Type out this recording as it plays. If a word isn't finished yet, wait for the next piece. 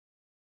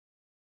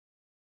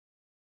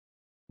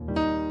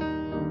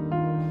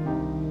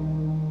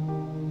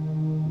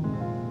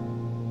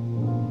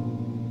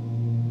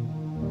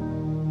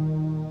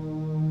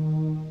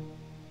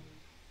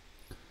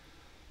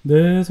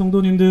네,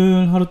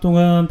 성도님들 하루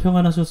동안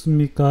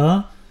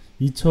평안하셨습니까?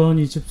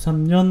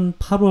 2023년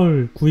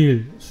 8월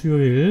 9일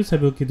수요일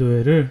새벽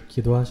기도회를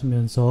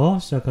기도하시면서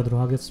시작하도록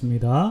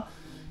하겠습니다.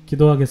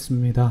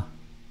 기도하겠습니다.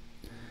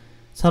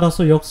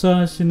 살아서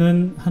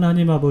역사하시는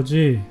하나님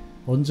아버지,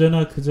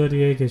 언제나 그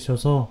자리에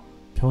계셔서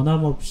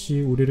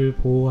변함없이 우리를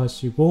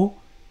보호하시고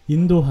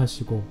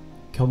인도하시고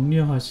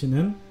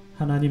격려하시는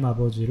하나님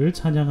아버지를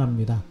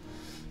찬양합니다.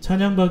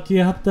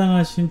 찬양받기에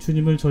합당하신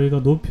주님을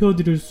저희가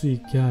높여드릴 수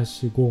있게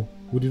하시고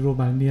우리로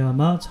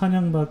말미암아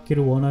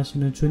찬양받기를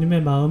원하시는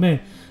주님의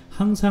마음에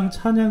항상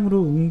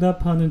찬양으로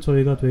응답하는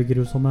저희가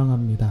되기를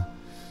소망합니다.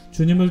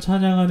 주님을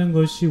찬양하는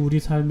것이 우리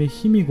삶의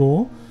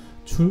힘이고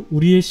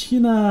우리의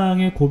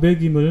신앙의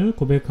고백임을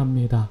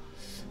고백합니다.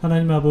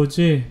 하나님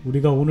아버지,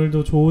 우리가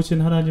오늘도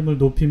좋으신 하나님을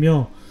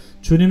높이며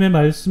주님의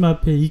말씀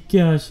앞에 있게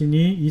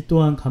하시니 이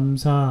또한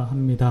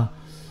감사합니다.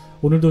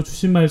 오늘도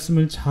주신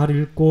말씀을 잘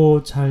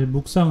읽고 잘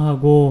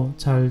묵상하고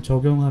잘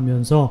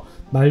적용하면서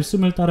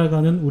말씀을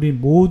따라가는 우리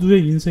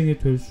모두의 인생이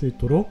될 수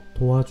있도록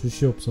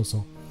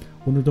도와주시옵소서.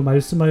 오늘도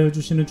말씀하여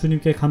주시는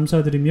주님께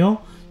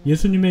감사드리며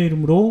예수님의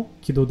이름으로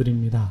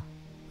기도드립니다.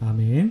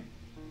 아멘.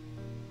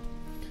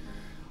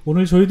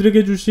 오늘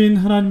저희들에게 주신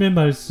하나님의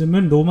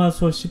말씀은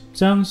로마서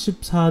 10장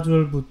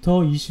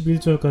 14절부터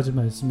 21절까지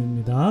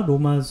말씀입니다.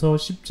 로마서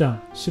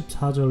 10장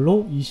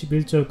 14절로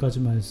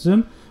 21절까지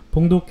말씀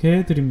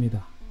봉독해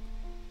드립니다.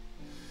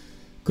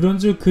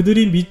 그런즉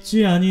그들이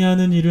믿지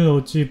아니하는 일을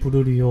어찌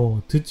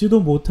부르리요?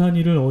 듣지도 못한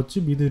일을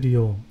어찌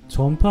믿으리요?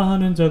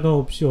 전파하는 자가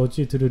없이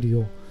어찌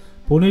들으리요?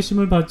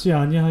 보내심을 받지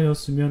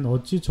아니하였으면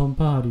어찌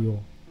전파하리요?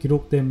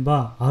 기록된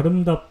바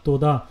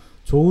아름답도다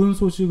좋은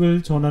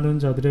소식을 전하는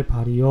자들의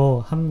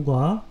발이여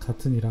함과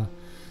같으니라.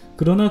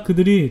 그러나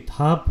그들이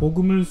다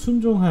복음을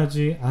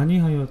순종하지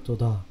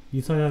아니하였도다.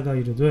 이사야가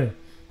이르되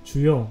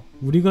주여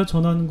우리가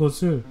전하는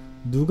것을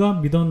누가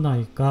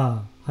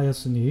믿었나이까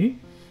하였으니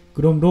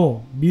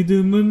그러므로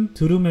믿음은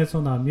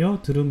들음에서 나며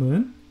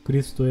들음은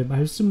그리스도의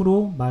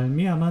말씀으로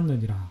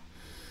말미암았느니라.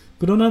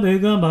 그러나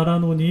내가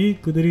말하노니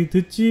그들이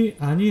듣지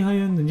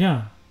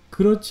아니하였느냐?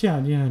 그렇지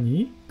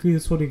아니하니 그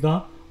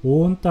소리가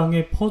온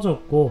땅에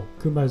퍼졌고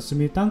그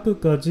말씀이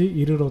땅끝까지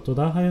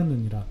이르렀도다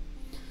하였느니라.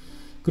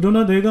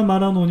 그러나 내가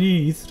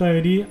말하노니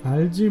이스라엘이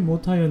알지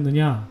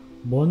못하였느냐?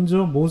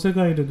 먼저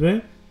모세가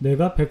이르되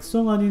내가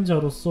백성 아닌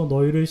자로서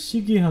너희를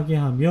시기하게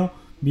하며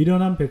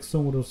미련한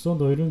백성으로서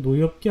너희를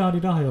노엽게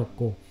하리라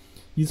하였고,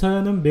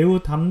 이사야는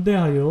매우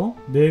담대하여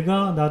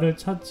내가 나를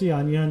찾지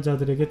아니한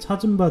자들에게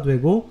찾은 바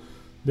되고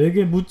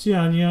내게 묻지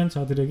아니한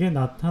자들에게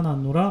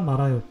나타났노라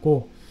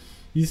말하였고,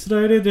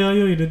 이스라엘에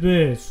대하여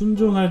이르되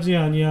순종하지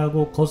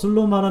아니하고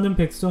거슬러 말하는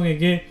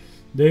백성에게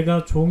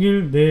내가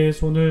종일 내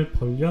손을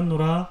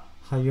벌렸노라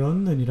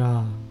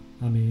하였느니라.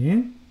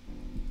 아멘.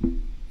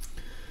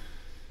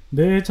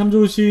 네, 참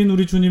좋으신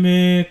우리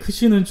주님의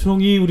크신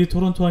은총이 우리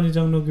토론토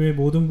한인장로교회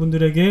모든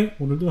분들에게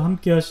오늘도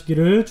함께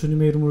하시기를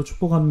주님의 이름으로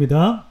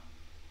축복합니다.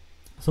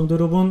 성도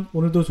여러분,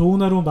 오늘도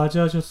좋은 하루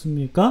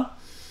맞이하셨습니까?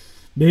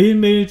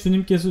 매일매일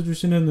주님께서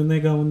주시는 은혜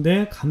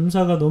가운데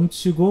감사가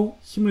넘치고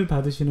힘을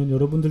받으시는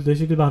여러분들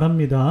되시길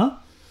바랍니다.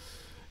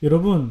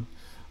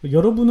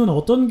 여러분은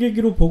어떤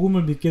계기로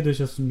복음을 믿게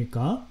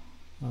되셨습니까?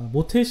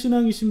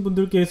 모태신앙이신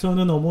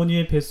분들께서는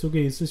어머니의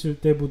뱃속에 있으실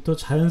때부터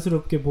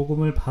자연스럽게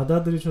복음을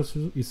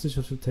받아들이셨을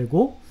있으셨을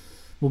테고,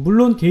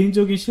 물론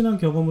개인적인 신앙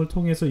경험을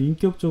통해서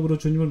인격적으로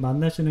주님을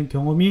만나시는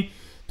경험이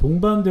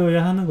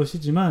동반되어야 하는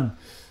것이지만,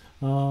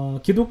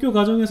 기독교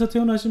가정에서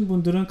태어나신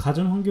분들은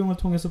가정 환경을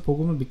통해서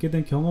복음을 믿게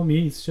된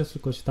경험이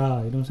있으셨을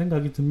것이다, 이런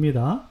생각이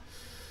듭니다.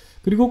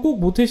 그리고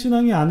꼭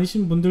모태신앙이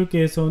아니신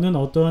분들께서는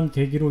어떠한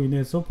계기로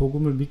인해서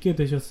복음을 믿게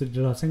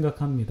되셨으리라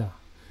생각합니다.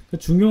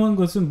 중요한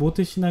것은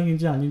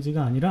모태신앙인지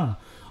아닌지가 아니라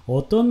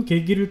어떤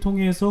계기를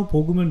통해서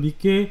복음을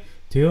믿게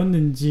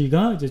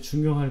되었는지가 이제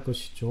중요할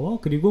것이죠.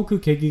 그리고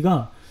그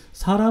계기가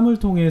사람을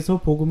통해서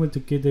복음을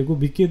듣게 되고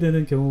믿게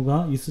되는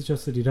경우가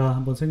있으셨으리라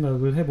한번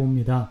생각을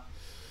해봅니다.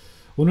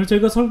 오늘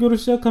제가 설교를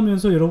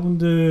시작하면서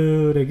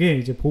여러분들에게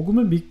이제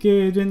복음을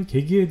믿게 된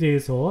계기에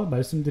대해서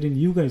말씀드린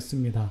이유가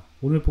있습니다.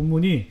 오늘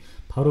본문이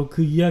바로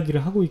그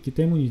이야기를 하고 있기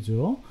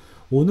때문이죠.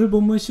 오늘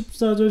본문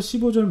 14절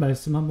 15절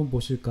말씀 한번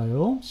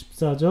보실까요?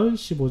 14절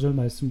 15절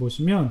말씀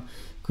보시면,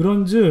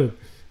 그런즉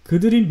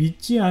그들이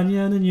믿지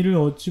아니하는 일을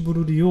어찌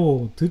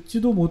부르리요?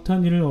 듣지도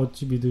못한 일을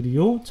어찌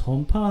믿으리요?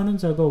 전파하는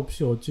자가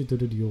없이 어찌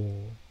들으리요?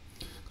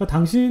 그러니까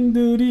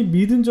당신들이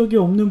믿은 적이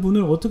없는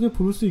분을 어떻게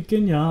부를 수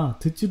있겠냐?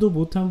 듣지도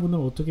못한 분을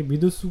어떻게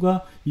믿을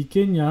수가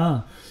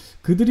있겠냐?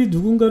 그들이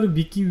누군가를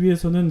믿기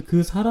위해서는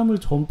그 사람을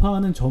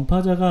전파하는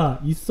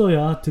전파자가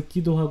있어야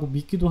듣기도 하고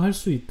믿기도 할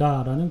수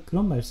있다라는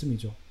그런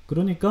말씀이죠.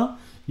 그러니까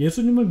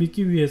예수님을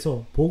믿기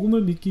위해서,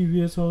 복음을 믿기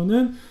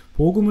위해서는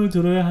복음을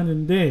들어야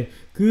하는데,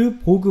 그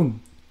복음,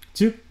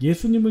 즉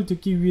예수님을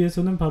듣기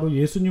위해서는 바로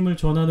예수님을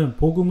전하는,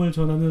 복음을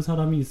전하는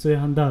사람이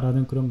있어야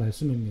한다라는 그런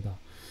말씀입니다.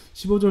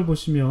 15절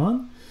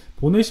보시면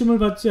보내심을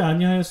받지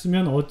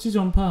아니하였으면 어찌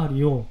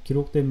전파하리요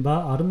기록된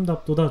바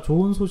아름답도다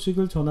좋은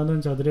소식을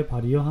전하는 자들의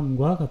발이여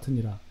함과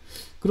같으니라.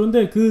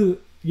 그런데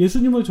그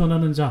예수님을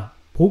전하는 자,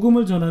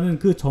 복음을 전하는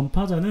그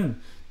전파자는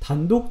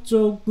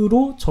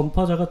단독적으로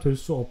전파자가 될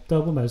수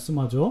없다고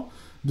말씀하죠.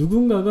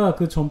 누군가가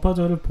그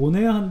전파자를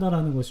보내야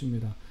한다라는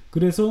것입니다.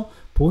 그래서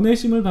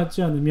보내심을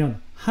받지 않으면,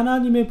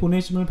 하나님의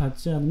보내심을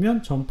받지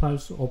않으면 전파할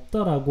수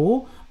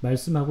없다라고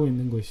말씀하고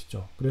있는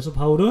것이죠. 그래서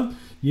바울은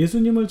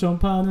예수님을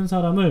전파하는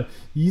사람을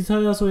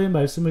이사야서의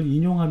말씀을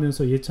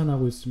인용하면서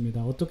예찬하고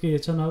있습니다. 어떻게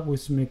예찬하고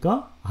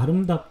있습니까?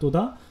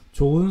 아름답도다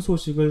좋은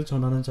소식을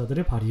전하는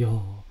자들의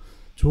발이요.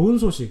 좋은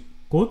소식,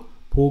 곧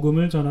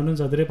복음을 전하는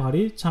자들의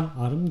발이 참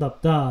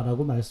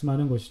아름답다라고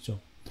말씀하는 것이죠.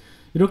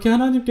 이렇게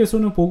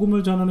하나님께서는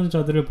복음을 전하는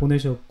자들을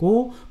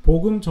보내셨고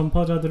복음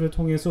전파자들을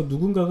통해서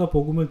누군가가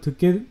복음을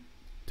듣게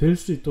될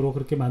수 있도록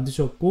그렇게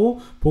만드셨고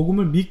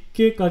복음을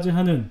믿게까지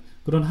하는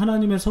그런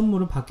하나님의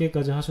선물을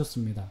받게까지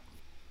하셨습니다.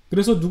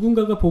 그래서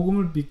누군가가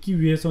복음을 믿기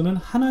위해서는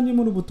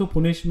하나님으로부터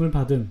보내심을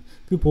받은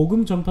그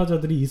복음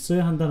전파자들이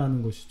있어야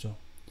한다는 것이죠.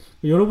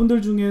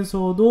 여러분들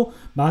중에서도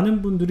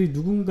많은 분들이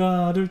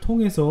누군가를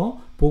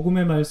통해서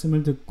복음의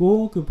말씀을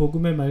듣고 그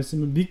복음의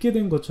말씀을 믿게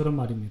된 것처럼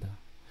말입니다.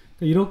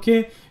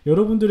 이렇게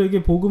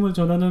여러분들에게 복음을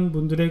전하는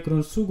분들의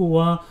그런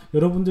수고와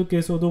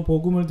여러분들께서도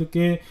복음을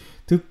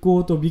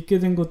듣고 또 믿게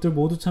된 것들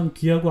모두 참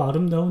귀하고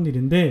아름다운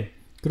일인데,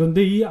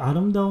 그런데 이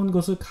아름다운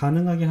것을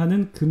가능하게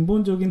하는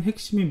근본적인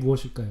핵심이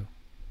무엇일까요?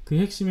 그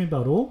핵심이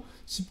바로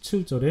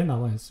 17절에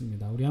나와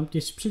있습니다. 우리 함께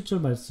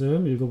 17절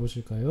말씀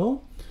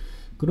읽어보실까요?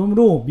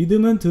 그러므로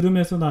믿음은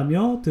들음에서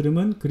나며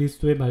들음은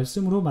그리스도의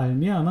말씀으로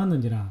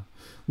말미암았느니라.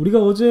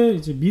 우리가 어제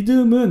이제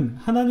믿음은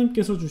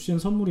하나님께서 주신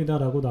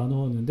선물이다라고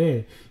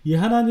나누었는데, 이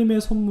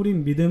하나님의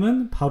선물인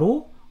믿음은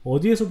바로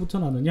어디에서부터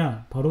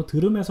나느냐? 바로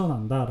들음에서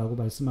난다라고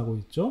말씀하고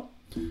있죠.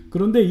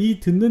 그런데 이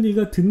듣는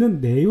이가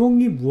듣는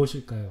내용이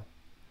무엇일까요?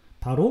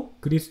 바로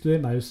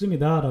그리스도의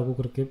말씀이다라고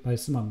그렇게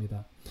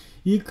말씀합니다.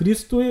 이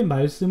그리스도의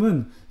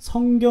말씀은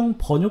성경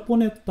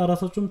번역본에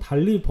따라서 좀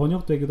달리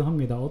번역되기도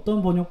합니다.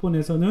 어떤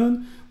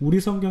번역본에서는 우리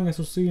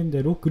성경에서 쓰인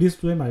대로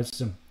그리스도의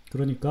말씀,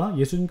 그러니까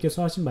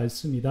예수님께서 하신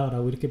말씀이다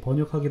라고 이렇게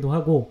번역하기도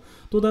하고,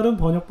 또 다른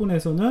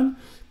번역본에서는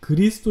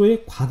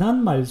그리스도에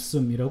관한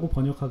말씀이라고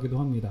번역하기도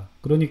합니다.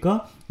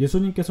 그러니까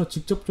예수님께서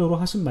직접적으로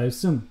하신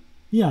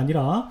말씀이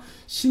아니라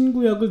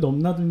신구약을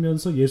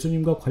넘나들면서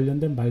예수님과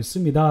관련된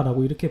말씀이다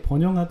라고 이렇게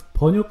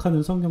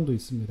번역하는 성경도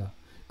있습니다.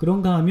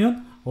 그런가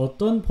하면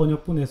어떤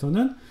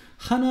번역본에서는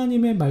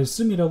하나님의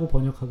말씀이라고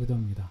번역하기도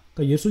합니다.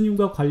 그러니까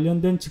예수님과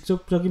관련된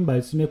직접적인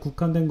말씀에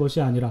국한된 것이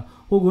아니라,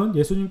 혹은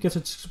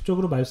예수님께서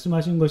직접적으로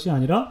말씀하신 것이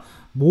아니라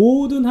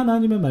모든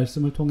하나님의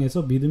말씀을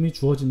통해서 믿음이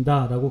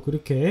주어진다라고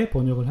그렇게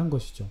번역을 한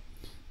것이죠.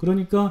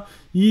 그러니까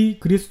이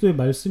그리스도의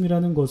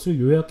말씀이라는 것을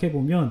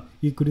요약해보면,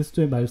 이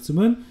그리스도의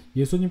말씀은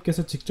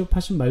예수님께서 직접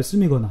하신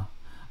말씀이거나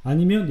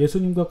아니면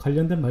예수님과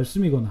관련된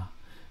말씀이거나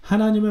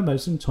하나님의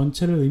말씀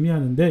전체를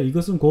의미하는데,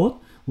 이것은 곧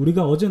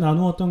우리가 어제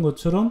나누었던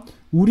것처럼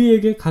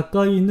우리에게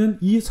가까이 있는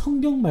이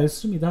성경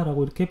말씀이다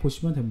라고 이렇게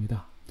보시면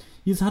됩니다.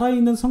 이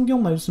살아있는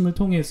성경 말씀을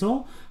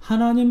통해서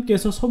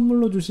하나님께서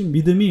선물로 주신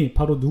믿음이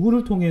바로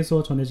누구를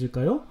통해서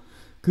전해질까요?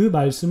 그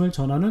말씀을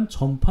전하는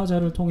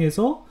전파자를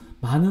통해서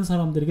많은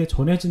사람들에게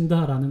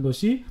전해진다라는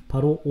것이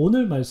바로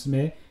오늘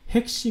말씀의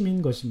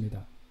핵심인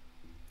것입니다.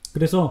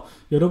 그래서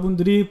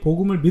여러분들이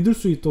복음을 믿을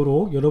수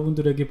있도록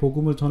여러분들에게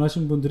복음을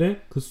전하신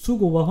분들의 그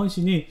수고와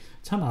헌신이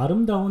참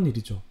아름다운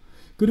일이죠.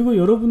 그리고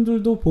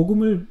여러분들도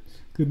복음을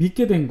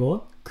믿게 된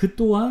것, 그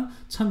또한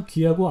참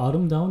귀하고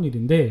아름다운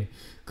일인데,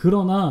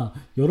 그러나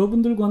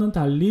여러분들과는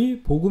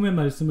달리 복음의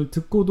말씀을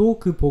듣고도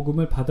그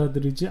복음을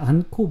받아들이지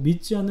않고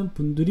믿지 않는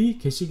분들이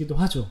계시기도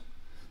하죠.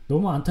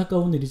 너무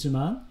안타까운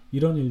일이지만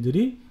이런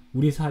일들이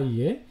우리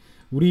사이에,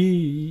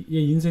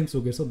 우리의 인생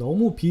속에서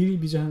너무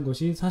비일비재한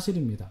것이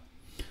사실입니다.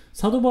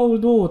 사도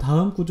바울도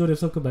다음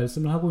구절에서 그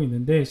말씀을 하고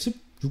있는데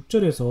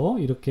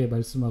 16절에서 이렇게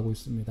말씀하고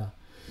있습니다.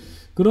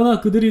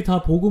 그러나 그들이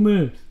다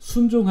복음을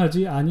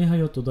순종하지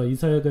아니하였도다.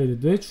 이사야가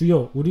이르되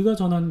주여 우리가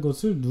전한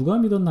것을 누가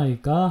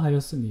믿었나이까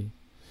하였으니.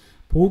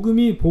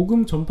 복음이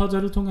복음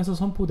전파자를 통해서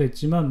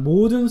선포됐지만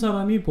모든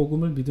사람이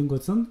복음을 믿은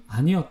것은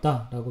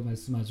아니었다라고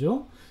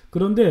말씀하죠.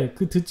 그런데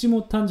그 듣지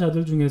못한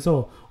자들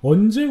중에서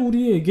언제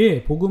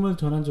우리에게 복음을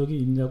전한 적이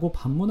있냐고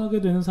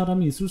반문하게 되는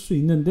사람이 있을 수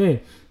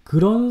있는데,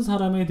 그런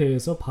사람에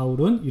대해서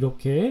바울은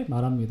이렇게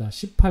말합니다.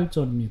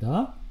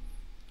 18절입니다.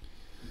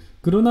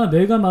 그러나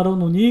내가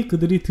말하노니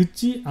그들이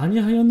듣지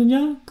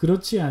아니하였느냐?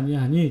 그렇지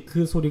아니하니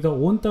그 소리가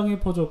온 땅에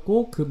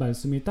퍼졌고 그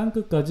말씀이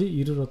땅끝까지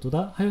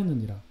이르렀도다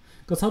하였느니라.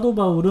 그러니까 사도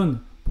바울은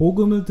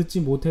복음을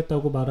듣지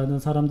못했다고 말하는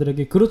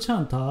사람들에게 그렇지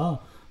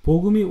않다,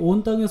 복음이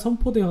온 땅에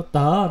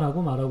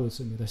선포되었다라고 말하고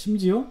있습니다.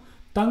 심지어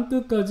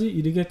땅끝까지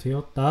이르게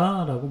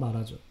되었다라고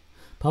말하죠.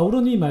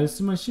 바울은 이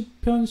말씀을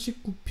시편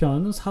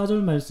 19편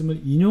 4절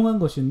말씀을 인용한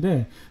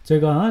것인데,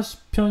 제가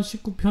시편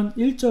 19편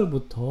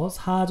 1절부터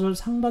 4절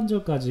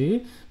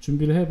상반절까지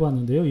준비를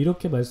해보았는데요.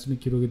 이렇게 말씀이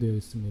기록이 되어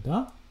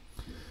있습니다.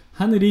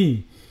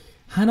 하늘이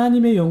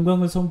하나님의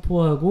영광을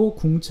선포하고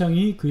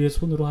궁창이 그의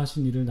손으로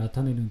하신 일을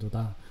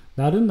나타내는도다.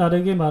 날은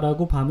날에게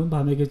말하고 밤은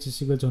밤에게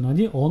지식을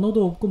전하니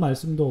언어도 없고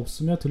말씀도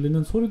없으며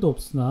들리는 소리도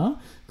없으나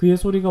그의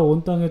소리가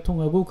온 땅에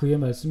통하고 그의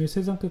말씀이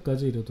세상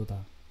끝까지 이르도다.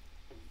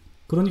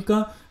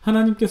 그러니까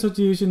하나님께서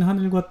지으신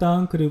하늘과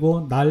땅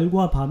그리고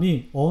날과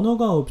밤이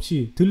언어가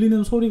없이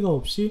들리는 소리가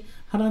없이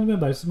하나님의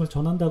말씀을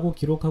전한다고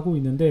기록하고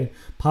있는데,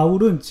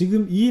 바울은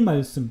지금 이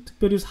말씀,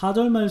 특별히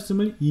 4절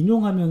말씀을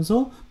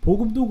인용하면서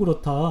복음도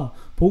그렇다,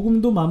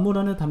 복음도 만물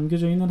안에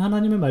담겨져 있는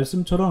하나님의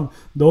말씀처럼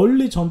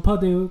널리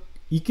전파되어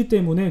있기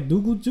때문에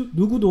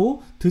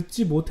누구도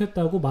듣지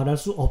못했다고 말할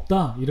수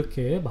없다,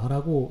 이렇게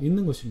말하고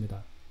있는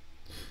것입니다.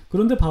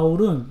 그런데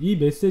바울은 이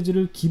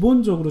메시지를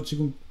기본적으로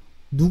지금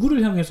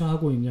누구를 향해서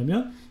하고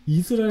있냐면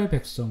이스라엘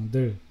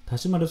백성들,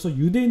 다시 말해서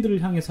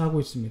유대인들을 향해서 하고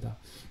있습니다.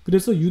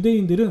 그래서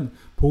유대인들은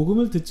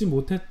복음을 듣지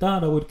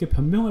못했다라고 이렇게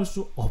변명할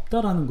수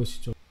없다라는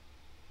것이죠.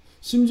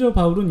 심지어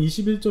바울은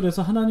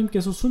 21절에서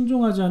하나님께서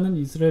순종하지 않는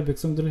이스라엘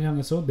백성들을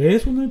향해서 내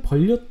손을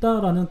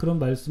벌렸다라는 그런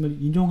말씀을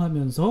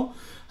인용하면서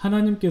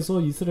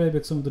하나님께서 이스라엘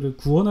백성들을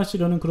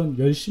구원하시려는 그런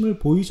열심을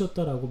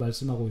보이셨다라고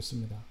말씀하고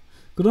있습니다.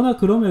 그러나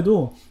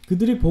그럼에도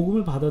그들이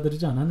복음을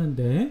받아들이지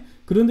않았는데,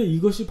 그런데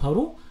이것이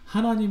바로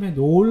하나님의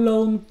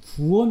놀라운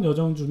구원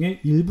여정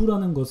중의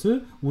일부라는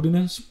것을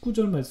우리는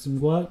 19절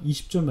말씀과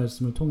 20절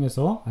말씀을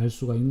통해서 알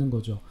수가 있는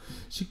거죠.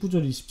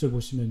 19절 20절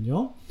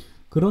보시면요,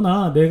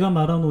 그러나 내가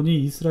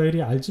말하노니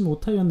이스라엘이 알지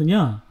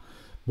못하였느냐?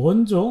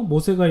 먼저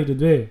모세가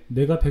이르되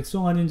내가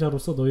백성 아닌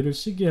자로서 너희를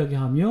시기하게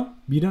하며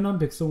미련한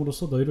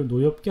백성으로서 너희를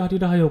노엽게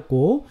하리라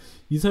하였고,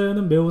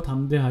 이사야는 매우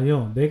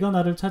담대하여 내가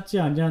나를 찾지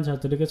아니한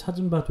자들에게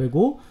찾은 바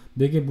되고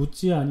내게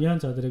묻지 아니한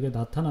자들에게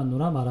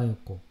나타났노라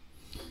말하였고.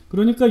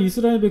 그러니까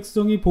이스라엘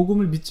백성이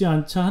복음을 믿지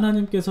않자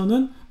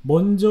하나님께서는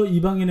먼저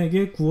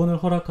이방인에게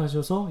구원을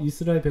허락하셔서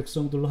이스라엘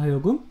백성들로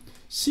하여금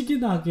시기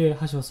나게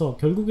하셔서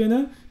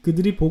결국에는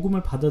그들이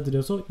복음을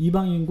받아들여서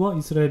이방인과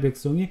이스라엘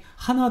백성이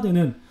하나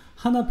되는,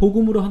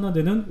 복음으로 하나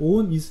되는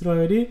온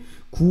이스라엘이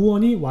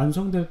구원이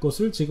완성될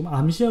것을 지금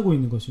암시하고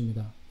있는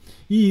것입니다.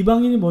 이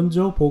이방인이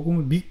먼저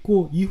복음을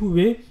믿고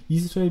이후에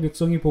이스라엘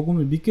백성이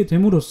복음을 믿게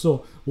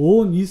됨으로써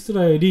온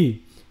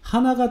이스라엘이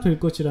하나가 될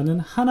것이라는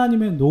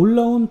하나님의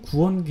놀라운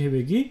구원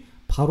계획이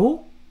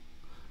바로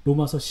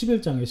로마서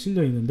 11장에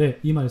실려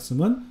있는데, 이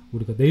말씀은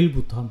우리가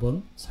내일부터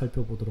한번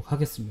살펴보도록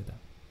하겠습니다.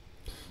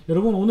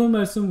 여러분, 오늘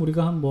말씀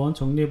우리가 한번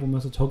정리해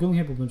보면서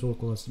적용해 보면 좋을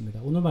것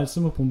같습니다. 오늘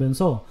말씀을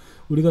보면서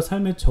우리가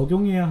삶에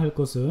적용해야 할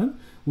것은,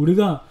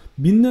 우리가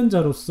믿는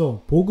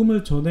자로서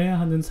복음을 전해야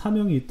하는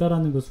사명이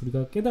있다라는 것을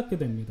우리가 깨닫게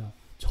됩니다.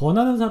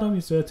 전하는 사람이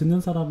있어야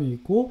듣는 사람이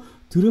있고,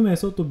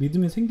 들음에서 또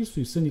믿음이 생길 수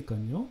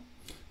있으니까요.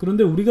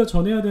 그런데 우리가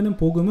전해야 되는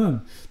복음은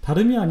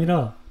다름이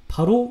아니라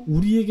바로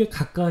우리에게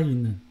가까이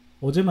있는,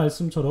 어제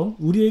말씀처럼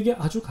우리에게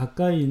아주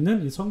가까이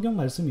있는 이 성경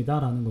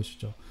말씀이다라는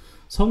것이죠.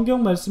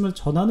 성경 말씀을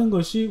전하는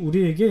것이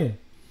우리에게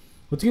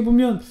어떻게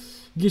보면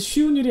이게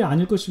쉬운 일이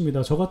아닐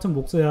것입니다. 저 같은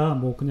목사야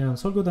뭐 그냥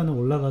설교단에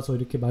올라가서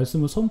이렇게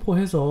말씀을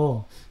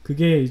선포해서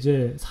그게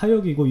이제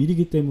사역이고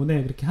일이기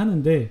때문에 그렇게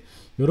하는데,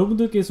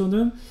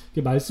 여러분들께서는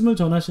말씀을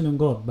전하시는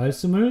것,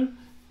 말씀을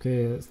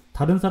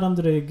다른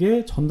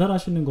사람들에게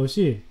전달하시는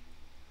것이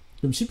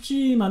좀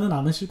쉽지만은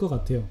않으실 것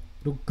같아요.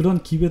 그리고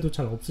그런 기회도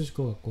잘 없으실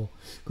것 같고.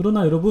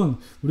 그러나 여러분,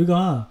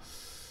 우리가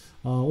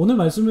오늘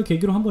말씀을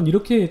계기로 한번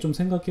이렇게 좀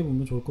생각해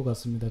보면 좋을 것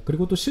같습니다.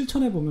 그리고 또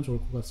실천해 보면 좋을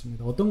것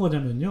같습니다. 어떤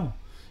거냐면요,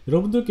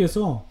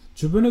 여러분들께서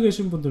주변에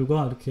계신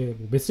분들과 이렇게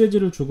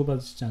메시지를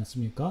주고받으시지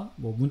않습니까?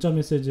 뭐 문자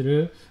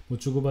메시지를 뭐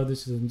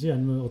주고받으시든지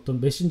아니면 어떤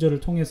메신저를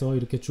통해서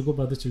이렇게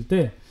주고받으실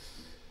때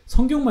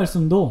성경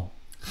말씀도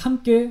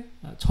함께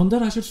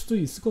전달하실 수도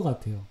있을 것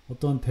같아요.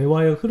 어떤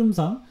대화의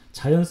흐름상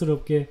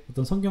자연스럽게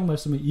어떤 성경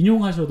말씀을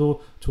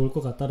인용하셔도 좋을 것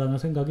같다라는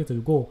생각이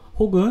들고,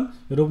 혹은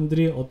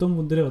여러분들이 어떤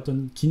분들의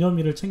어떤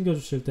기념일을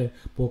챙겨주실 때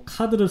뭐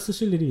카드를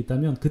쓰실 일이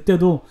있다면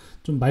그때도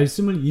좀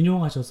말씀을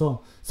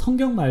인용하셔서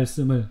성경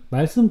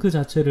말씀 그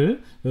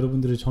자체를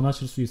여러분들이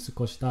전하실 수 있을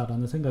것이다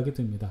라는 생각이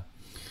듭니다.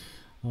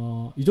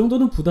 이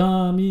정도는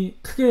부담이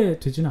크게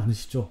되지는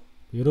않으시죠?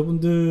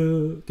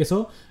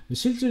 여러분들께서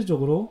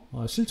실질적으로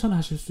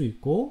실천하실 수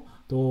있고,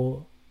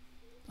 또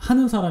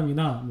하는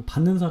사람이나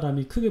받는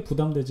사람이 크게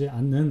부담되지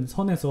않는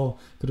선에서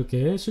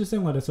그렇게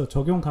실생활에서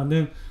적용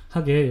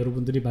가능하게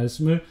여러분들이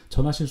말씀을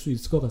전하실 수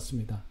있을 것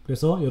같습니다.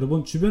 그래서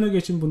여러분 주변에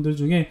계신 분들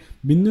중에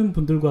믿는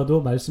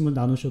분들과도 말씀을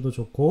나누셔도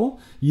좋고,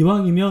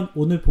 이왕이면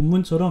오늘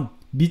본문처럼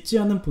믿지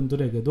않는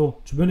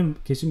분들에게도, 주변에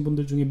계신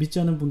분들 중에 믿지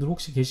않는 분들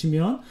혹시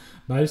계시면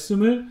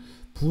말씀을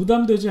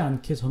부담되지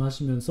않게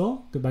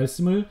전하시면서 그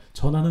말씀을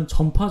전하는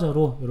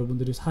전파자로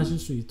여러분들이 사실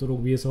수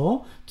있도록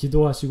위해서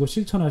기도하시고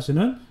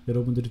실천하시는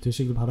여러분들이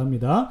되시길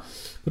바랍니다.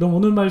 그럼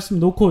오늘 말씀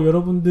놓고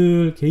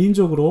여러분들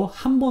개인적으로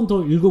한 번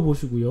더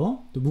읽어보시고요,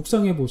 또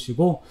묵상해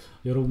보시고,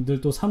 여러분들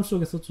또 삶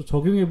속에서 또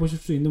적용해 보실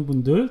수 있는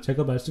분들,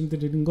 제가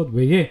말씀드리는 것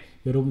외에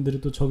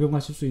여러분들이 또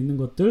적용하실 수 있는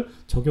것들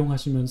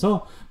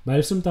적용하시면서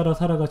말씀 따라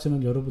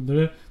살아가시는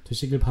여러분들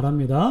되시길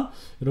바랍니다.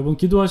 여러분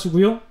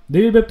기도하시고요,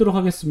 내일 뵙도록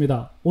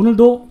하겠습니다.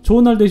 오늘도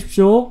좋은 날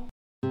되십시오.